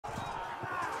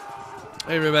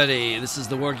Hey everybody, this is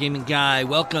the Wargaming Guy.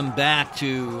 Welcome back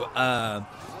to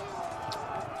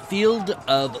Field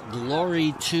of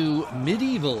Glory 2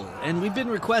 Medieval. And we've been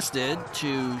requested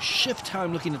to shift how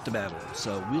I'm looking at the battle,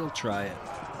 so we'll try it.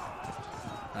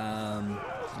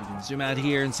 You can zoom out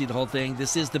here and see the whole thing.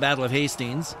 This is the Battle of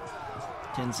Hastings,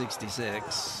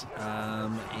 1066.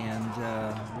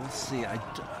 We'll see.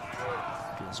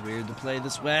 Feels weird to play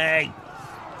this way.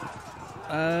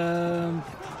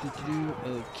 Okay.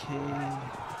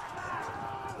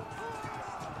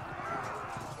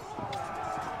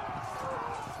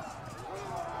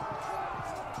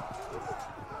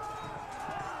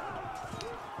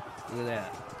 Look at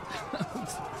that.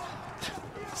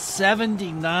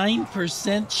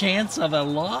 79% chance of a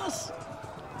loss?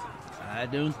 I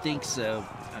don't think so. All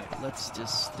right, let's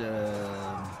just go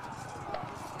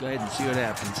ahead and see what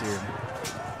happens here.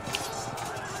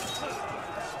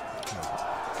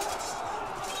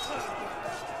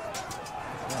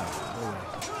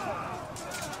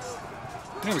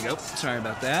 There we go. Sorry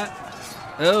about that.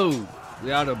 Oh,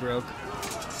 the auto broke.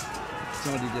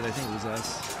 Somebody did. I think it was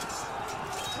us.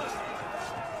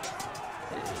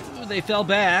 Ooh, they fell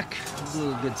back. That's a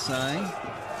little good sign.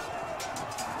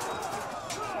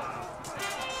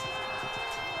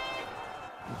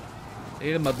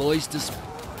 And my boys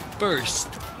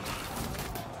dispersed.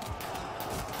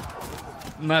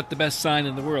 Not the best sign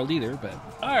in the world either, but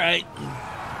all right.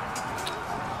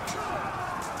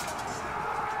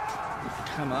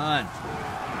 Come on.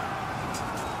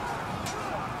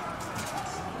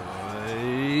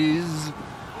 Boys.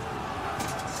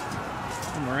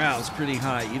 The morale's pretty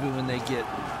high, even when they get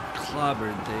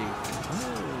clobbered.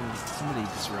 Oh, somebody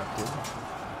disrupted. I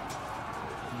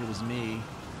think it was me.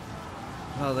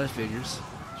 Well, that figures.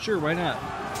 Sure, why not?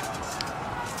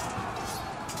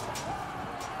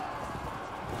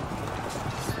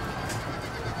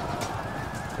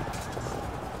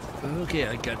 Okay,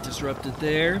 I got disrupted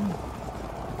there.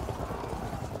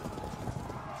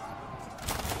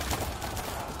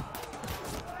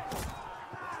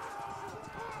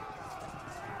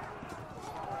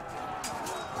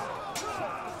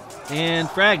 And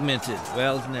fragmented.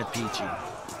 Well, isn't that peachy?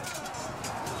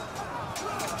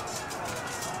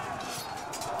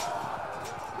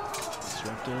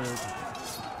 Disrupted.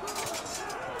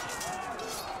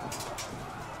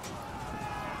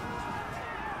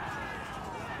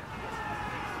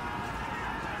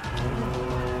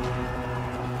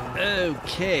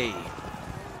 Okay.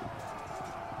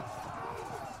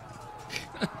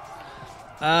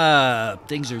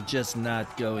 Things are just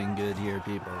not going good here,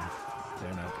 people.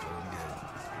 They're not going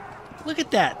good. Look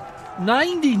at that.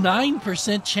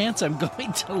 99% chance I'm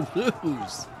going to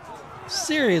lose.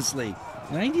 Seriously.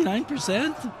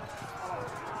 99%?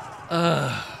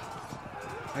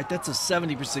 Alright, that's a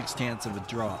 70% chance of a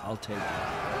draw. I'll take it.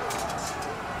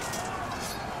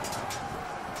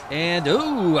 And,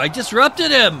 ooh, I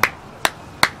disrupted him!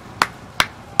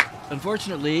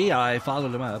 Unfortunately, I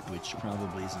followed him up, which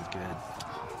probably isn't good.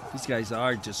 These guys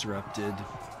are disrupted.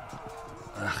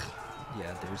 Ugh.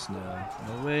 Yeah, there's no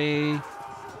way.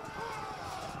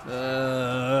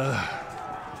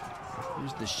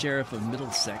 There's the sheriff of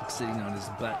Middlesex sitting on his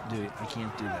butt doing. I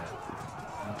can't do that.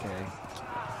 Okay,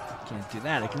 can't do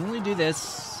that. I can only do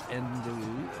this, and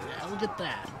look at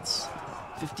that.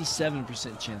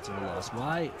 57% chance of a loss.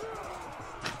 Why?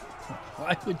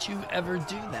 Why would you ever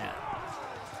do that?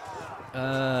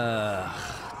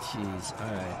 Jeez.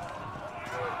 All right.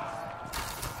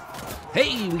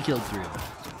 Hey, we killed 3 of them.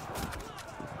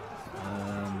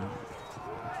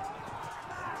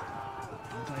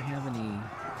 Do I have any?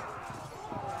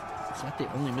 Is that the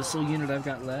only missile unit I've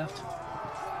got left?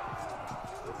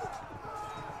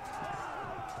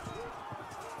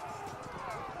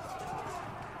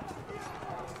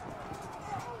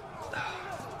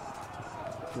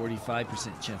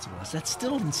 %45 chance of loss. That's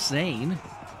still insane.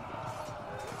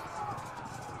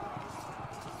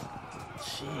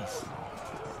 Jeez.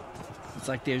 It's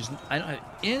like there's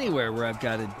anywhere where I've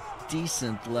got a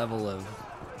decent level of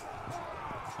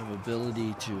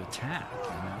ability to attack, you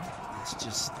know? It's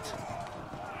just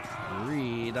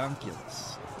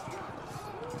redonkulous.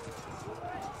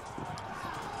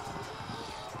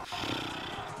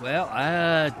 Well,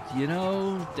 you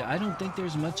know, I don't think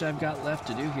there's much I've got left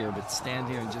to do here but stand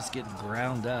here and just get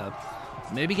ground up.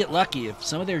 Maybe get lucky if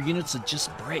some of their units would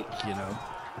just break, you know?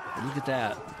 Look at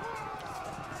that.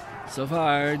 So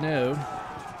far, no.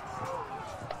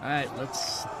 Alright,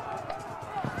 let's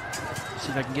see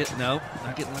if I can get... Nope,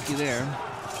 not getting lucky there.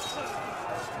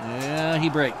 Yeah, he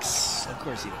breaks. Of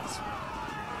course he does.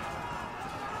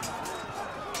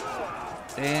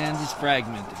 And he's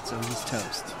fragmented, so he's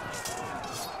toast.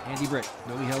 Andy break.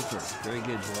 No, we held firm. Very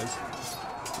good, boys.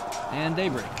 And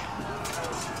daybreak.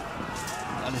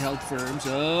 Unheld firms.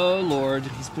 Oh, Lord.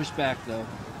 He's pushed back, though.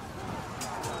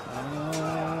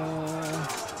 Oh,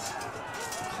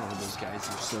 those guys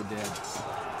are so dead.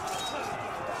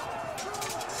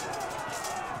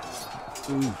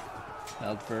 Ooh.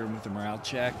 Held firm with a morale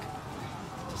check.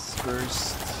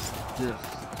 Dispersed. Ugh.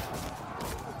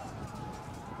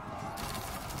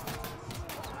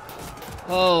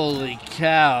 Holy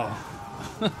cow.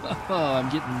 Oh, I'm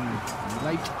getting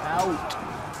wiped out.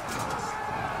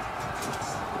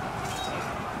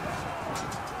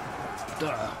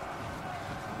 Duh.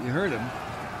 You heard him.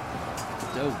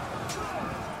 Dope.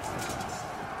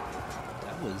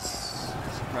 That was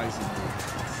surprisingly.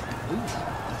 Ooh.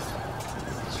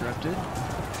 Disrupted.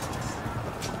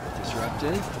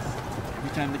 Disrupted.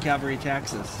 Every time the cavalry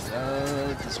attacks us.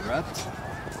 Disrupt.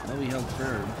 Oh, we held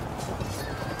firm.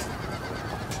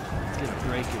 Let's get a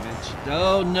break eventually.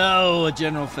 Oh no! A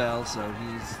general fell, so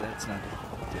that's not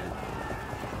good.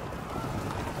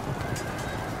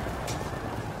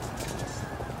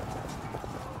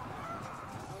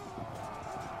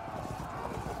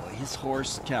 Boy, his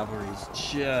horse cavalry is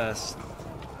just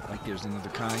like there's another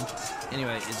kind.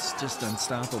 Anyway, it's just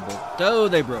unstoppable. Oh,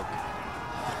 they broke.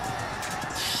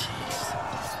 Jeez.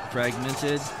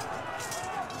 Fragmented.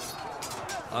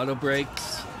 Auto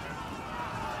brakes.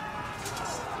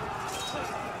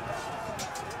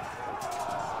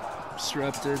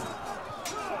 Disrupted.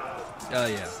 Oh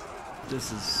yeah.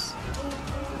 This is...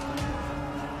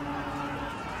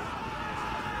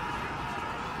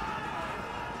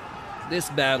 This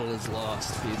battle is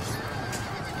lost, people.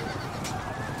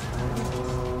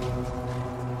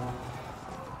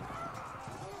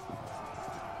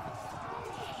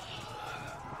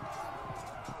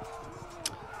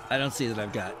 I don't see that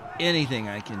I've got anything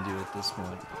I can do at this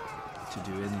point to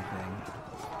do anything.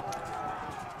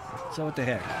 So what the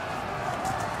heck?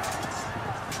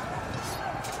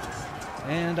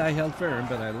 And I held firm,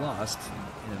 but I lost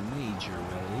in a major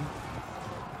way.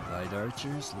 Light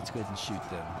archers, let's go ahead and shoot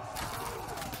them.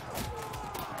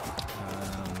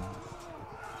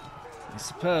 I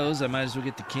suppose I might as well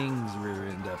get the king's rear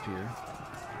end up here.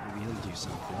 Maybe he'll do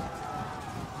something.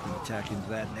 We'll attack into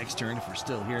that next turn if we're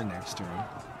still here next turn.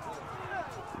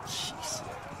 Jeez.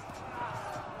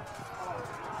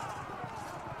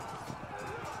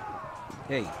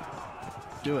 Hey,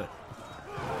 do it.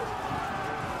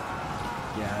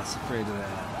 Yeah, I was afraid of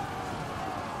that.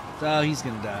 Oh, he's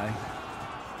gonna die.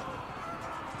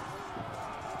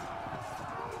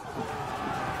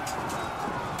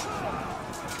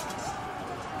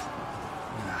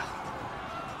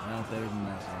 Well, better than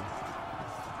that one.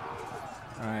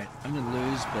 Alright, I'm gonna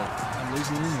lose, but I'm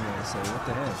losing anyway, so what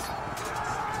the heck?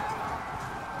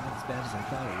 Not as bad as I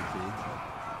thought it would be.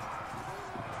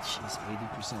 Jeez,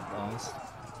 80% lost.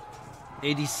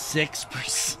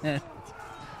 86%.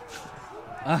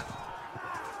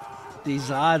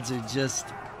 These odds are just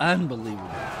unbelievable.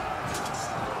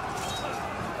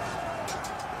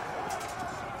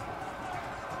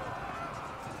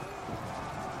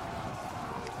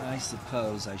 I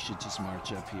suppose I should just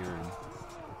march up here and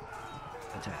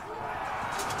attack.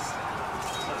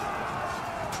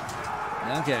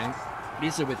 Okay.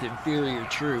 These are with inferior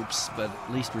troops, but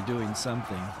at least we're doing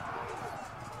something.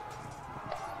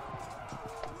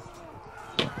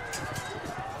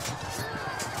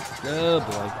 Oh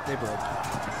boy, they broke.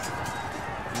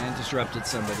 And disrupted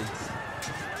somebody.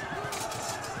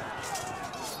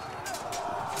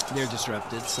 They're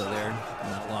disrupted, so they're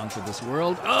not long for this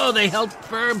world. Oh, they held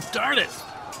firm. Darn it.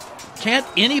 Can't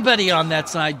anybody on that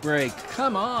side break?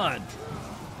 Come on.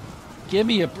 Give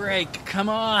me a break. Come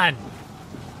on.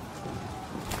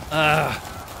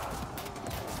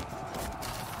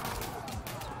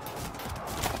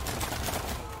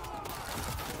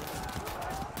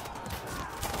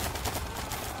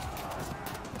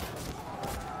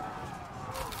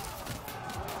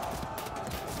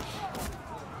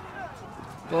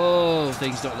 Oh,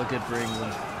 things don't look good for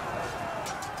England.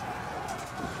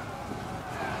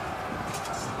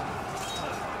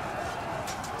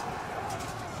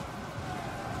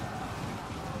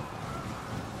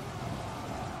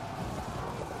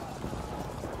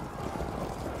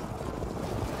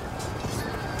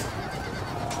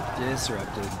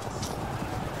 Disrupted.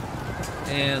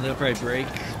 And they'll probably break.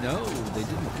 No, they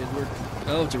didn't. Good work.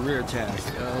 Oh, it's a rear attack.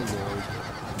 Oh, Lord.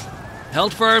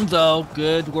 Held firm, though.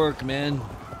 Good work, men.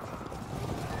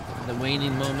 The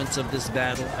waning moments of this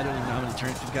battle. I don't even know how many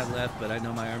turns we've got left, but I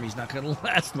know my army's not going to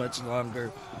last much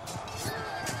longer.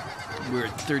 We're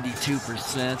at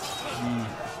 32%.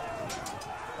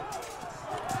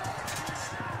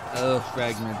 Oh,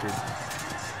 fragmented.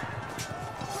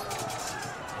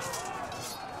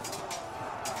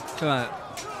 Come on.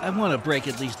 I want to break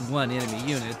at least one enemy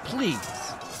unit. Please.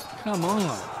 Come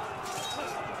on.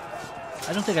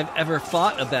 I don't think I've ever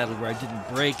fought a battle where I didn't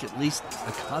break at least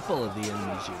a couple of the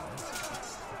enemy's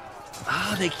units.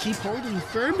 Ah, they keep holding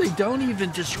firm. They don't even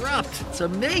disrupt. It's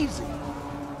amazing.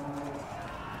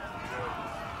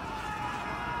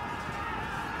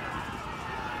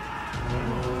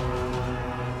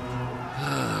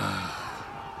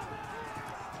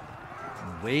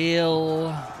 Well,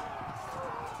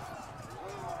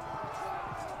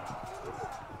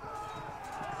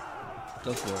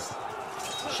 go for it.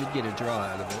 Should get a draw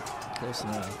out of it. Close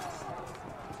enough.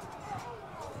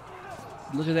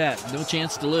 Look at that. No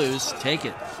chance to lose. Take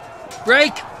it.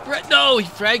 Break! No, he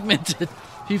fragmented.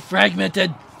 He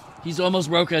fragmented. He's almost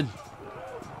broken.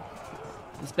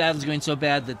 This battle's going so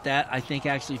bad that I think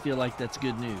actually feel like that's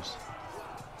good news.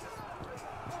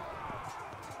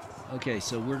 Okay,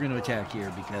 so we're going to attack here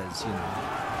because, you know,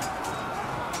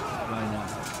 why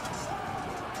not?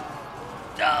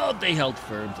 Oh, they held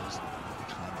firm, those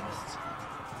communists.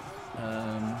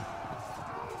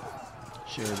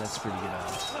 Sure, that's pretty good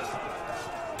odds.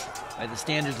 By the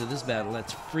standards of this battle,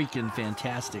 that's freaking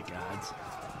fantastic odds.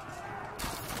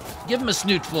 Give him a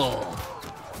snootful.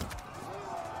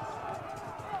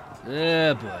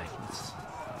 Oh, boy.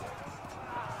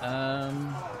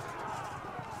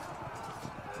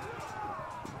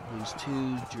 Lose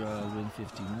 2, draw, win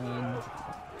 51.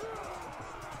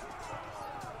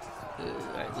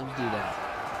 Alright, let's do that.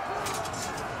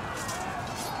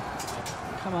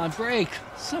 Come on, break!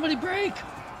 Somebody break!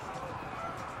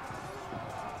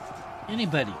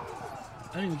 Anybody.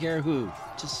 I don't even care who.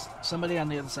 Just somebody on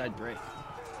the other side break.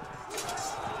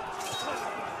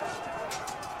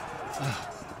 Ugh.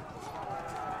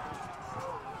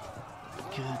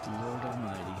 Good Lord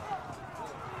Almighty.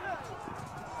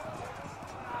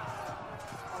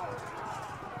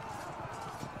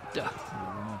 Duh. No,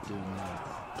 we're not doing that.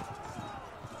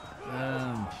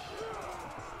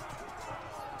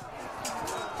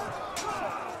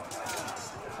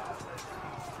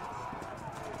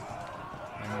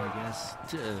 I guess.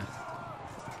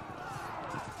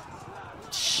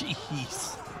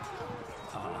 Jeez.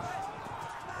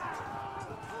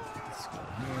 Let's go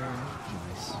here.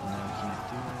 Nice. No, we can't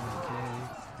do it. Okay.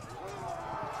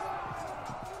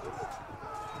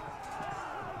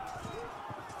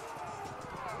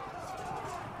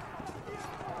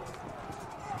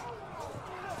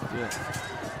 Good.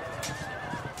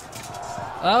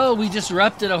 Oh, we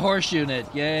disrupted a horse unit.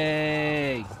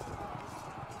 Yay.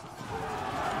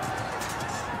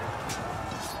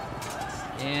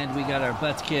 And we got our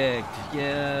butts kicked.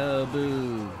 Yeah,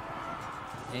 boo.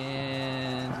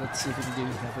 And let's see if we can do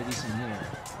halfway decent here.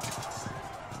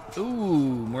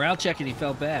 Ooh, morale check and he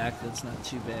fell back. That's not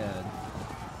too bad.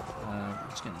 I'm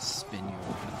just going to spin you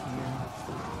over here.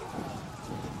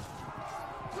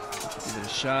 Give it a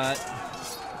shot.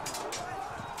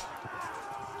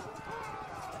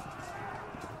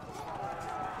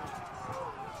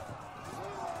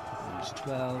 There's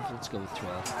 12. Let's go with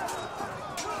 12.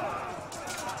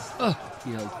 Oh,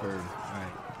 he held firm. All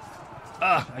right.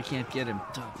 Ah, I can't get him.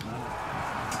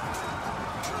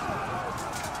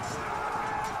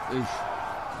 Oof.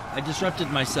 I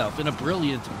disrupted myself in a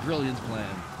brilliant, brilliant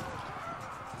plan.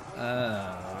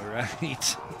 All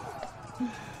right.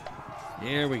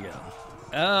 Here we go.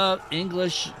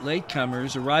 English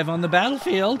latecomers arrive on the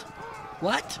battlefield.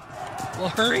 What? Well,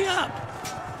 hurry up.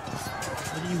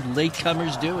 What are you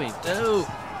latecomers doing? Oh,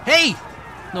 hey!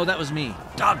 No, that was me.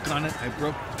 Doggone it. I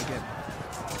broke again.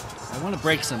 I want to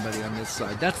break somebody on this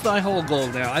side. That's my whole goal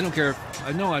now. I don't care.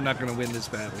 I know I'm not going to win this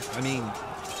battle. I mean,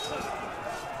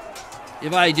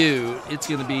 if I do, it's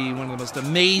going to be one of the most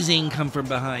amazing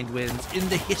come-from-behind wins in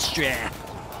the history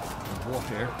of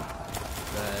warfare.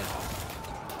 But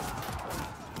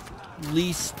at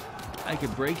least I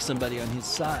could break somebody on his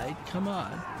side. Come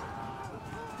on.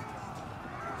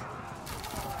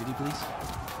 Could you please?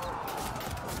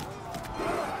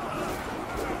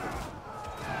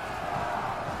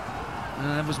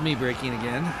 That was me breaking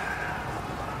again.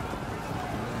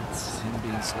 That's him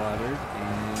being slaughtered.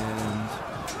 And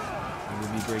I will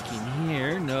be breaking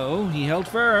here. No, he held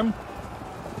firm.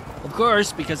 Of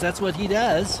course, because that's what he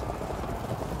does.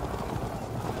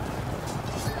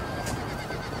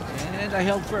 And I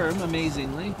held firm,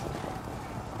 amazingly.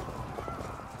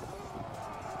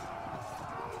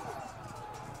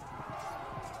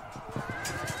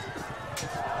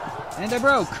 And I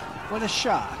broke. What a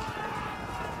shock.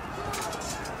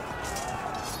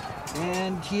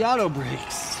 And he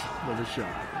auto-breaks. What a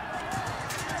shock.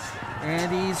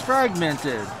 And he's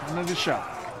fragmented. Another shock.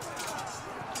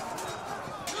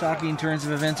 Shocking turns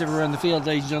of events everywhere on the field,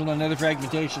 ladies and gentlemen. Another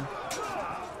fragmentation.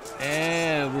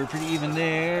 And we're pretty even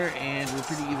there, and we're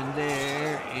pretty even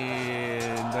there,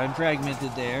 and I'm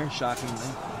fragmented there, shockingly.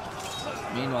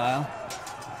 Meanwhile,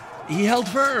 he held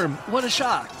firm. What a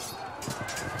shock.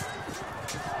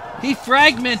 He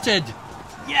fragmented.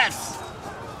 Yes.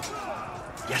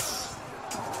 Yes.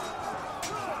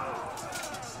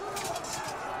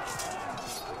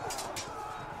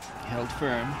 He held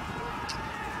firm.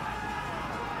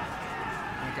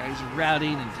 The guys are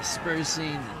routing and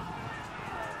dispersing and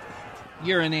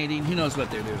urinating. Who knows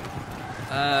what they're doing?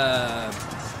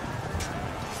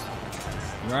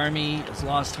 Your army has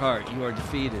lost heart. You are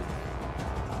defeated.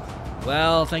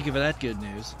 Well, thank you for that good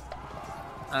news.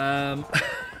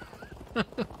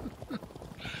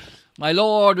 My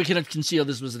lord, we cannot conceal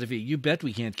this was a defeat. You bet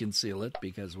we can't conceal it,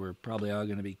 because we're probably all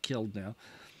going to be killed now.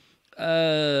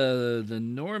 The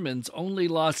Normans only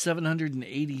lost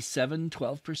 787,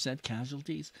 12%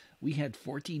 casualties. We had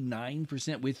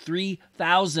 49% with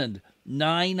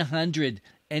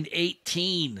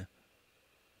 3,918.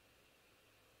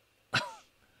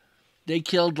 They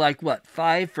killed like, what,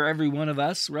 5 for every one of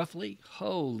us, roughly?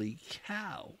 Holy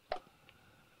cow.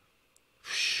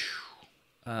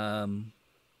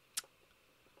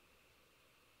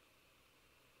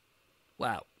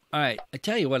 Wow. All right, I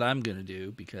tell you what I'm going to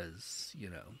do, because, you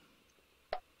know.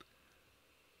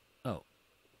 Oh.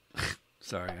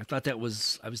 Sorry, I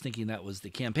was thinking that was the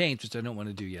campaigns, which I don't want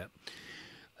to do yet.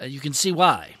 You can see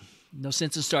why. No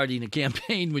sense in starting a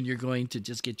campaign when you're going to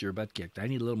just get your butt kicked. I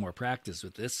need a little more practice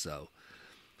with this, so.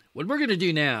 What we're going to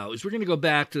do now is we're going to go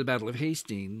back to the Battle of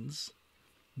Hastings,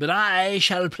 but I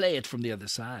shall play it from the other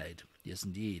side. Yes,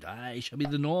 indeed. I shall be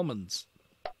the Normans.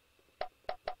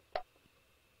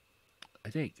 I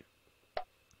think.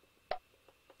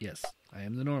 Yes, I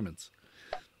am the Normans.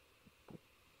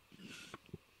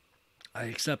 I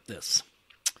accept this.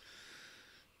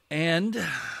 And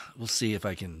we'll see if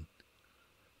I can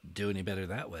do any better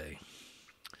that way.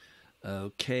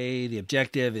 Okay, the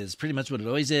objective is pretty much what it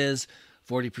always is.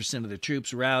 40% of their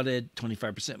troops routed,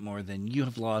 25% more than you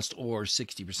have lost, or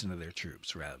 60% of their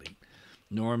troops routing.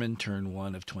 Norman, turn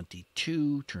 1 of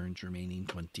 22, turns remaining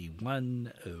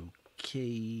 21.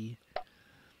 Okay.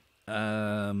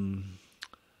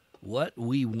 What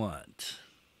we want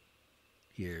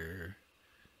here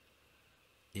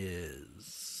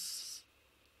is,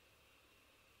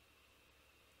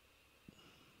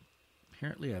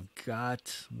 apparently I've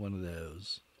got one of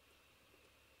those.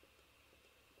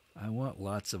 I want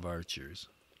lots of archers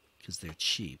because they're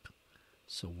cheap,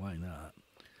 so why not?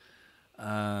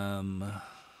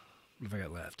 What have I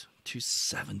got left?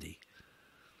 270.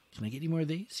 Can I get any more of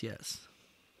these? Yes.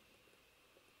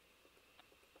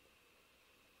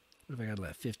 What have I got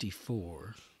left?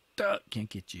 54. Can't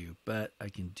get you, but I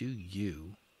can do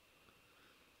you.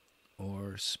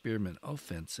 Or Spearman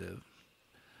Offensive.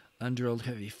 Undrilled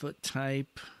Heavy Foot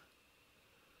type.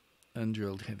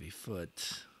 Undrilled Heavy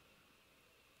Foot.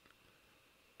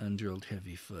 Undrilled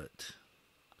Heavy Foot.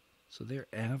 So they're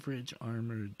average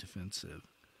armored defensive.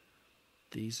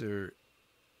 These are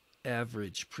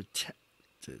average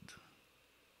protected.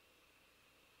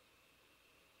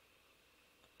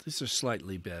 These are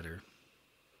slightly better.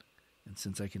 And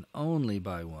since I can only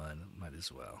buy one, might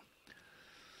as well.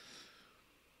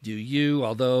 Do you,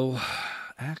 although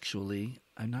actually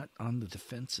I'm not on the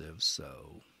defensive,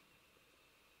 so.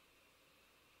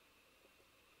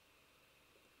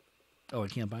 Oh, I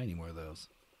can't buy any more of those.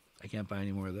 I can't buy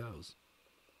any more of those.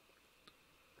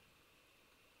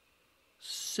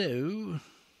 So,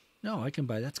 no, I can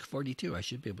buy, that's 42. I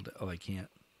should be able to, oh, I can't.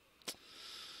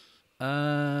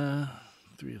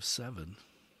 3 of 7.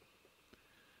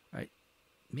 All right,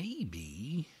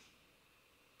 maybe.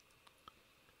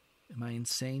 Am I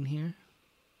insane here?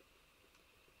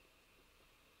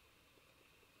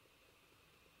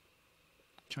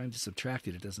 Trying to subtract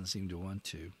it, it doesn't seem to want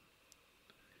to.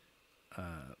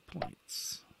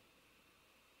 Points.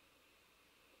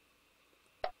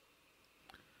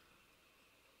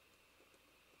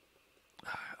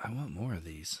 I want more of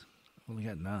these. I've only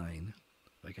got 9.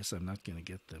 I guess I'm not going to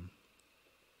get them.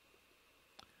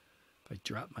 If I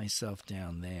drop myself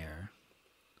down there,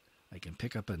 I can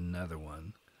pick up another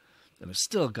one. And I've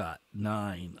still got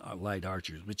 9 light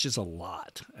archers, which is a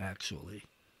lot, actually.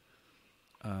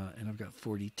 And I've got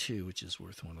 42, which is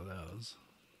worth one of those.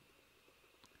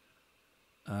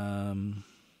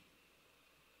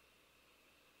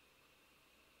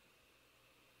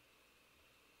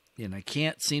 And I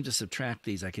can't seem to subtract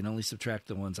these. I can only subtract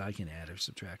the ones I can add or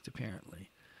subtract, apparently.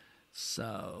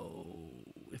 So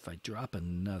if I drop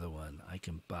another one, I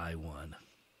can buy one.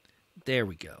 There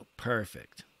we go.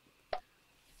 Perfect.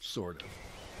 Sort of.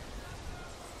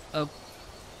 Oh.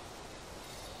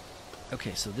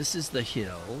 Okay, so this is the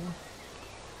hill.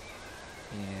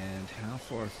 And how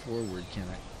far forward can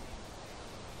I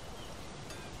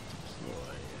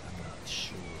deploy? I'm not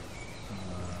sure.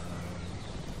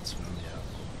 Let's find out.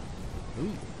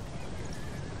 Ooh.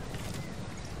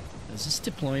 Is this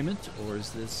deployment or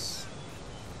is this...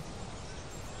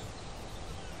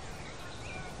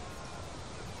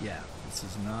 Yeah, this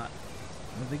is not...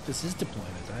 I don't think this is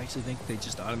deployment. I actually think they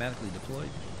just automatically deployed.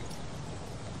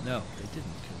 No, they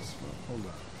didn't, because... Well, hold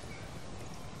on.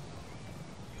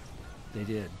 They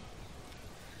did.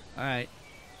 Alright.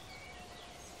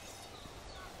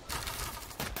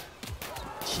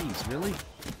 Jeez, really?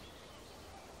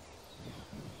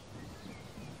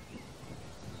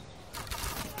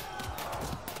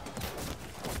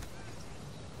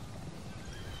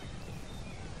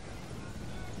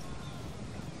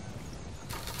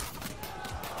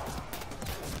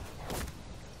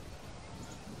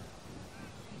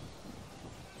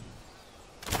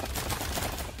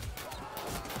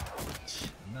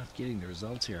 Getting the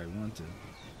results here I wanted.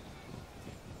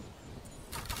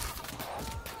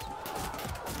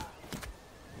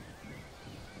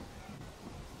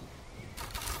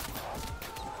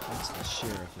 That's the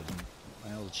sheriff,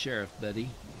 my old sheriff buddy,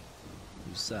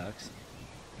 who sucks.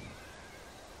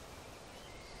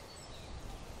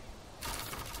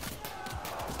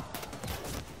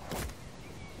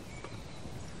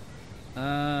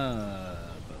 Yeah,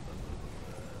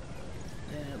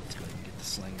 let's go ahead and get the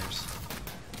slingers.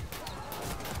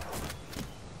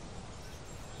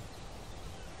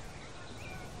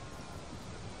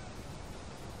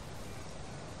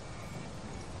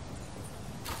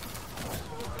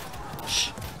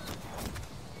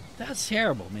 That's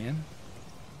terrible, man.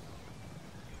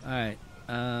 Alright,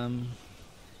 can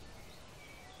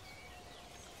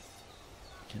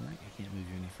I can't move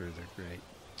you any further, great.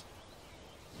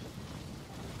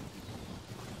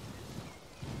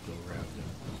 Go around it.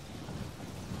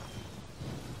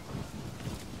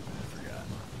 I forgot.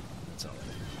 That's all right.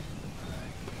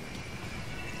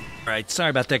 Alright, sorry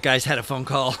about that, guys. Had a phone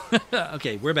call.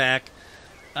 Okay, we're back.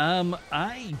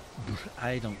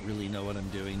 I don't really know what I'm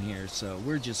doing here, so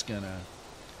we're just gonna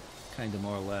kind of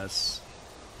more or less...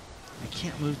 I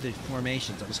can't move the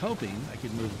formations. I was hoping I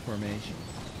could move the formation.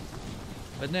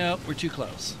 But no, we're too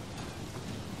close.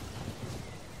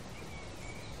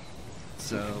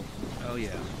 So, oh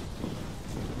yeah.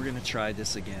 We're gonna try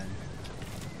this again.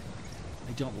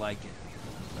 I don't like it,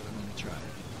 but I'm gonna try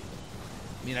it.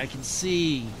 I mean, I can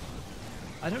see...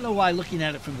 I don't know why looking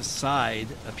at it from the side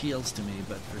appeals to me,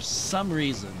 but for some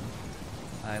reason,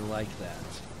 I like that.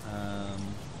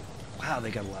 Wow,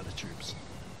 they got a lot of troops.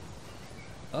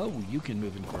 Oh, you can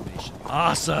move in formation.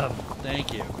 Awesome!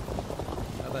 Thank you.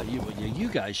 How about you? Well, yeah, you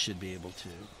guys should be able to,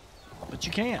 but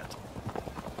you can't.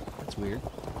 That's weird.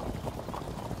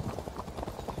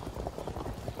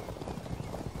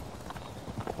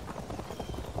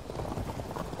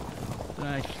 But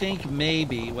I think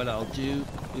maybe what I'll do...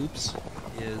 Oops.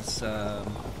 Is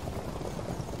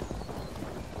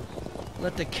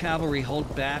let the cavalry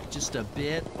hold back just a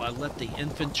bit while I let the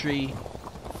infantry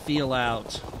feel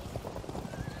out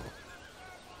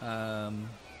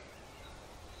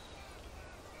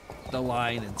the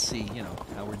line and see, you know,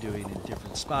 how we're doing in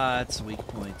different spots, weak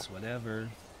points, whatever.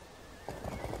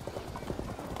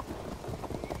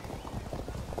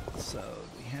 So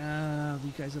we have,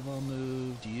 you guys have all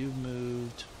moved, you've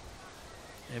moved,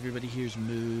 everybody here's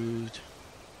moved.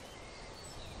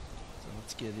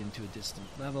 Let's get into a distant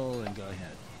level and go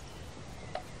ahead.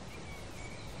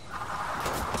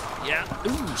 Yeah.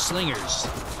 Ooh, slingers.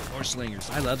 More slingers.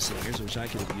 I love slingers. I wish I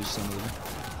could have used some of them.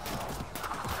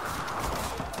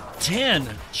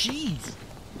 10. Jeez.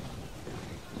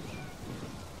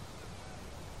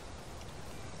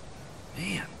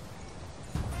 Man.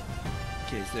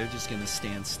 Okay, so they're just going to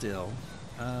stand still.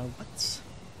 What's...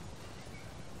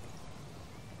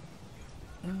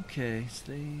 Okay,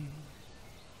 so they...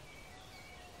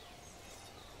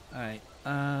 Alright,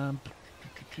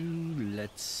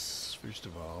 let's, first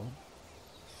of all,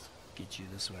 get you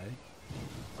this way.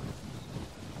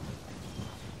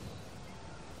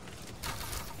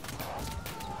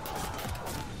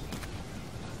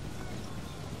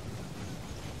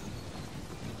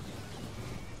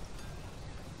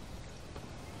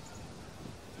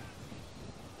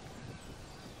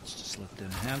 Let's just let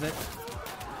them have it.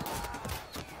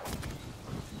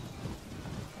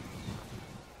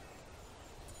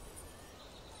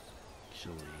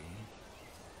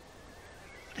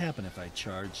 What happened if I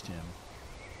charged him?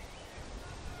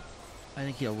 I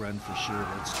think he'll run for sure.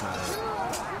 Let's try it.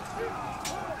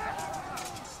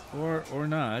 Or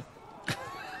not.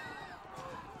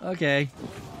 Okay.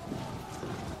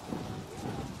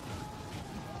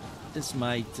 This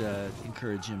might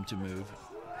encourage him to move.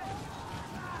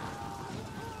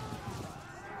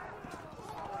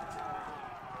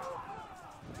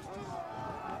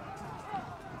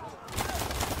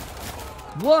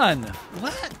 One!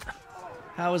 What?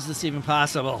 How is this even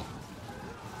possible?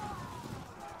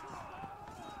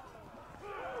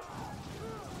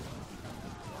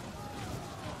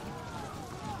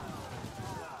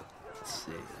 Let's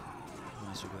see.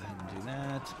 Might as well go ahead and do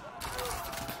that.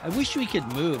 I wish we could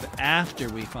move after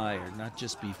we fired, not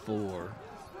just before.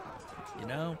 You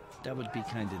know, that would be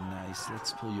kind of nice.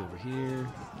 Let's pull you over here.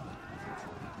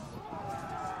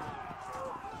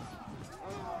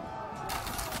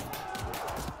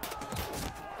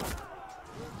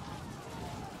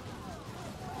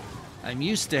 I'm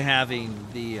used to having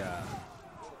the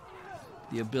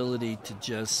ability to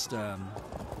just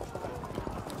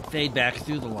fade back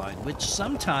through the line, which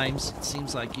sometimes it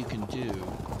seems like you can do,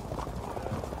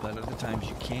 but other times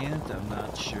you can't. I'm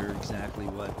not sure exactly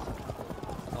what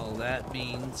all that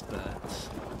means, but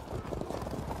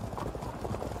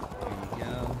there you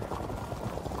go.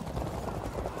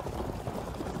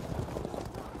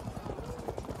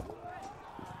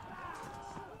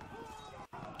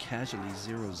 Casualty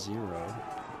 0-0.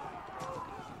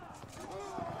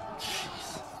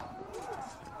 Jeez.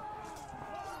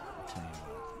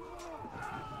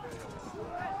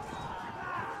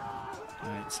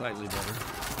 Alright, slightly better.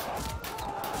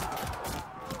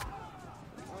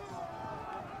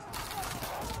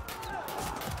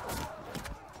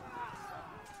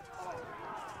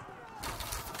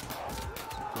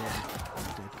 Yeah,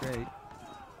 did great.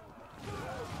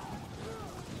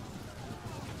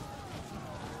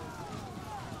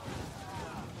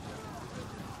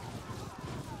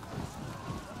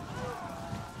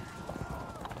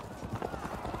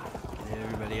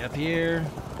 Everybody up here.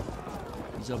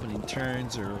 These opening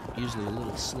turns are usually a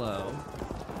little slow.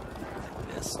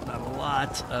 There's not a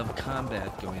lot of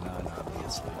combat going on,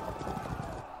 obviously.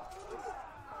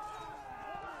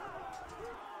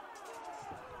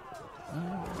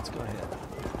 Let's go ahead.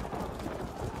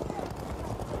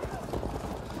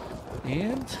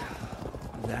 And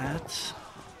that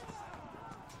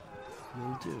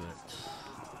will do it.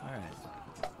 All right.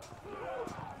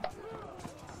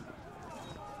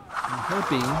 I'm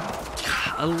hoping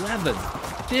 11,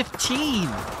 15.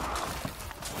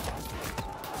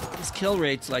 His kill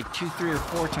rate's like 2, 3, or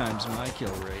 4 times my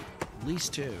kill rate. At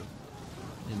least 2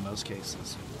 in most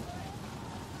cases.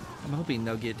 I'm hoping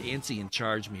they'll get antsy and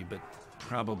charge me, but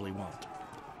probably won't,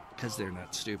 because they're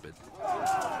not stupid.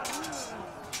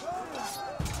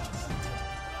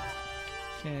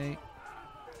 Okay.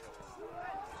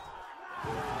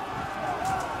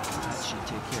 That should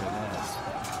take care of that.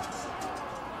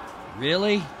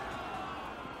 Really?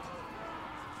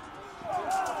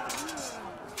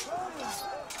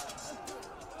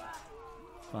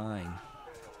 Fine.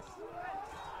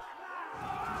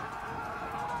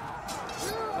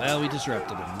 Well, we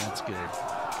disrupted him. That's good.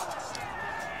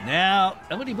 Now,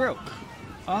 nobody broke.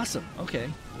 Awesome.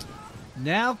 Okay.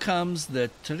 Now comes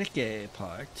the tricky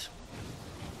part.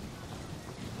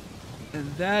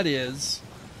 And that is,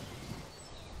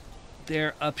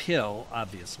 they're uphill,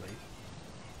 obviously.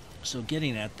 So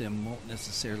getting at them won't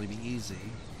necessarily be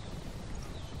easy,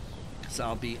 because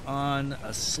I'll be on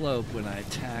a slope when I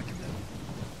attack them.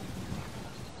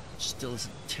 Which still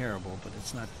isn't terrible, but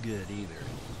it's not good either.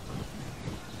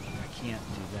 I can't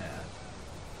do that.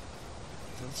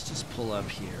 So let's just pull up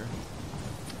here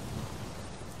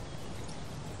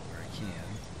where I can.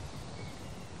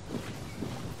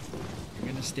 You're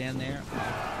gonna stand there?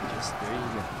 Just there you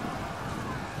go.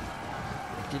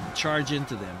 Didn't charge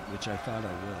into them, which I thought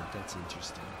I would. That's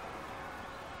interesting.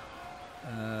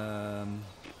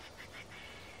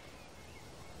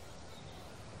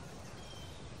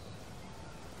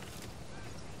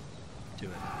 Do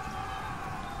it.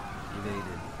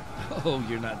 Evaded. Oh,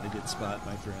 you're not in a good spot,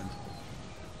 my friend.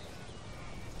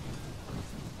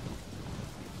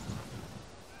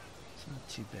 It's not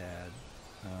too bad.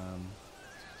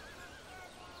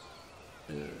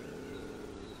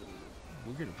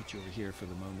 We're gonna put you over here for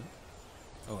the moment.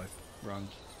 Oh, wrong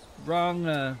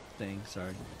thing.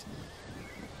 Sorry.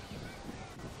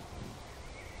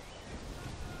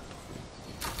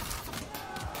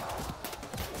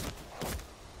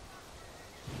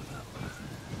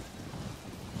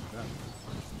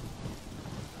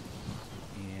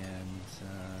 And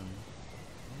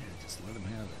yeah, just let him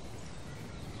have it.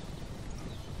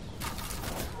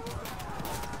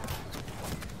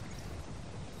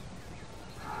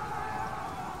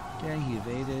 Okay, he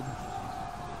evaded.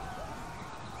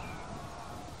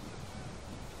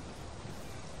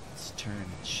 Let's turn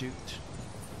and shoot.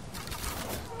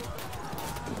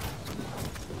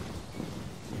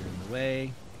 You're in the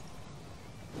way.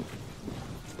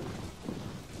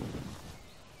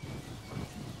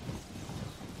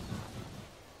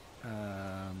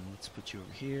 Let's put you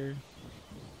over here.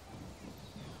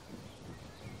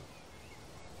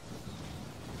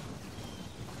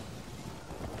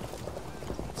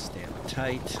 Stand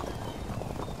tight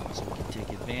so we can take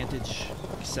advantage,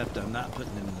 except I'm not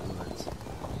putting them in the woods.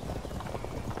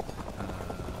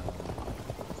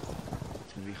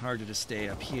 It's going to be harder to stay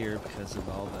up here because of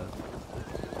all the...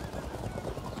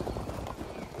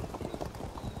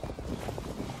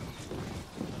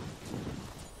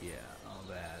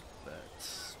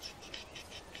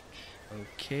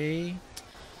 Okay.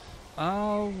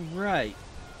 All right.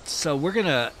 So we're going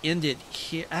to end it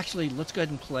here. Actually, let's go ahead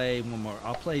and play one more.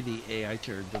 I'll play the AI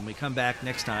turd. When we come back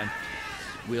next time,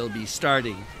 we'll be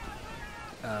starting.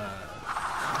 It's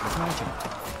my turn.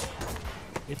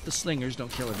 If the slingers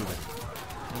don't kill everybody.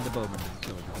 And the bowmen don't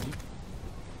kill everybody.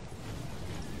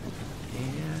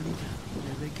 And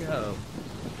there they go.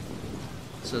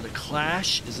 So the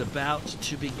clash is about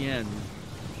to begin.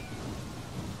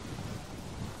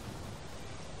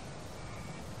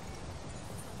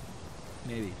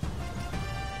 Maybe.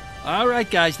 All right,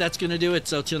 guys, that's going to do it.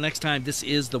 So till next time, this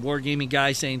is the Wargaming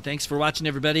Guy saying thanks for watching,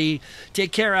 everybody.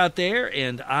 Take care out there,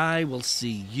 and I will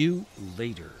see you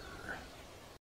later.